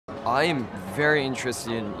I am very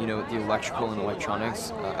interested in, the electrical and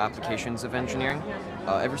electronics applications of engineering.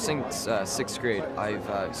 Ever since 6th grade,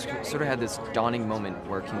 I've sort of had this dawning moment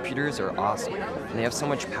where computers are awesome and they have so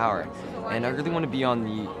much power. And I really want to be on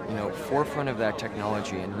the, forefront of that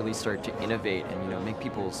technology and really start to innovate and, make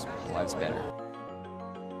people's lives better.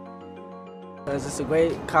 It's a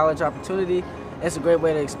great college opportunity. It's a great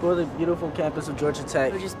way to explore the beautiful campus of Georgia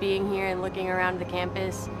Tech. So just being here and looking around the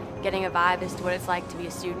campus, getting a vibe as to what it's like to be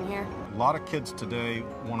a student here. A lot of kids today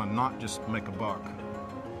want to not just make a buck,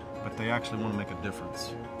 but they actually want to make a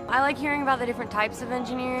difference. I like hearing about the different types of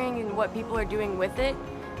engineering and what people are doing with it.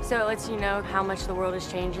 So it lets you know how much the world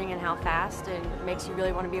is changing and how fast, and it makes you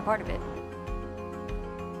really want to be a part of it.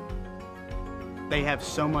 They have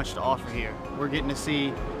so much to offer here. We're getting to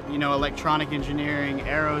see, electronic engineering,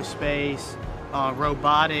 aerospace,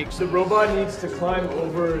 robotics. The robot needs to climb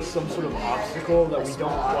over some sort of obstacle that we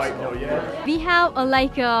don't quite know yet. We have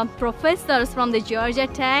professors from the Georgia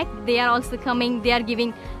Tech. They are also coming, they are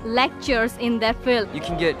giving lectures in their field. You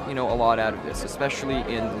can get, a lot out of this, especially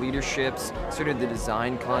in leaderships, sort of the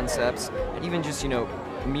design concepts, and even just,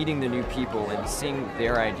 meeting the new people and seeing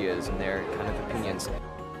their ideas and their kind of opinions.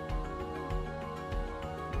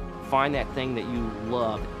 Find that thing that you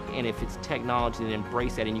love, and if it's technology, then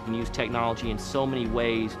embrace that, and you can use technology in so many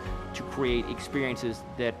ways to create experiences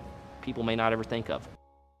that people may not ever think of.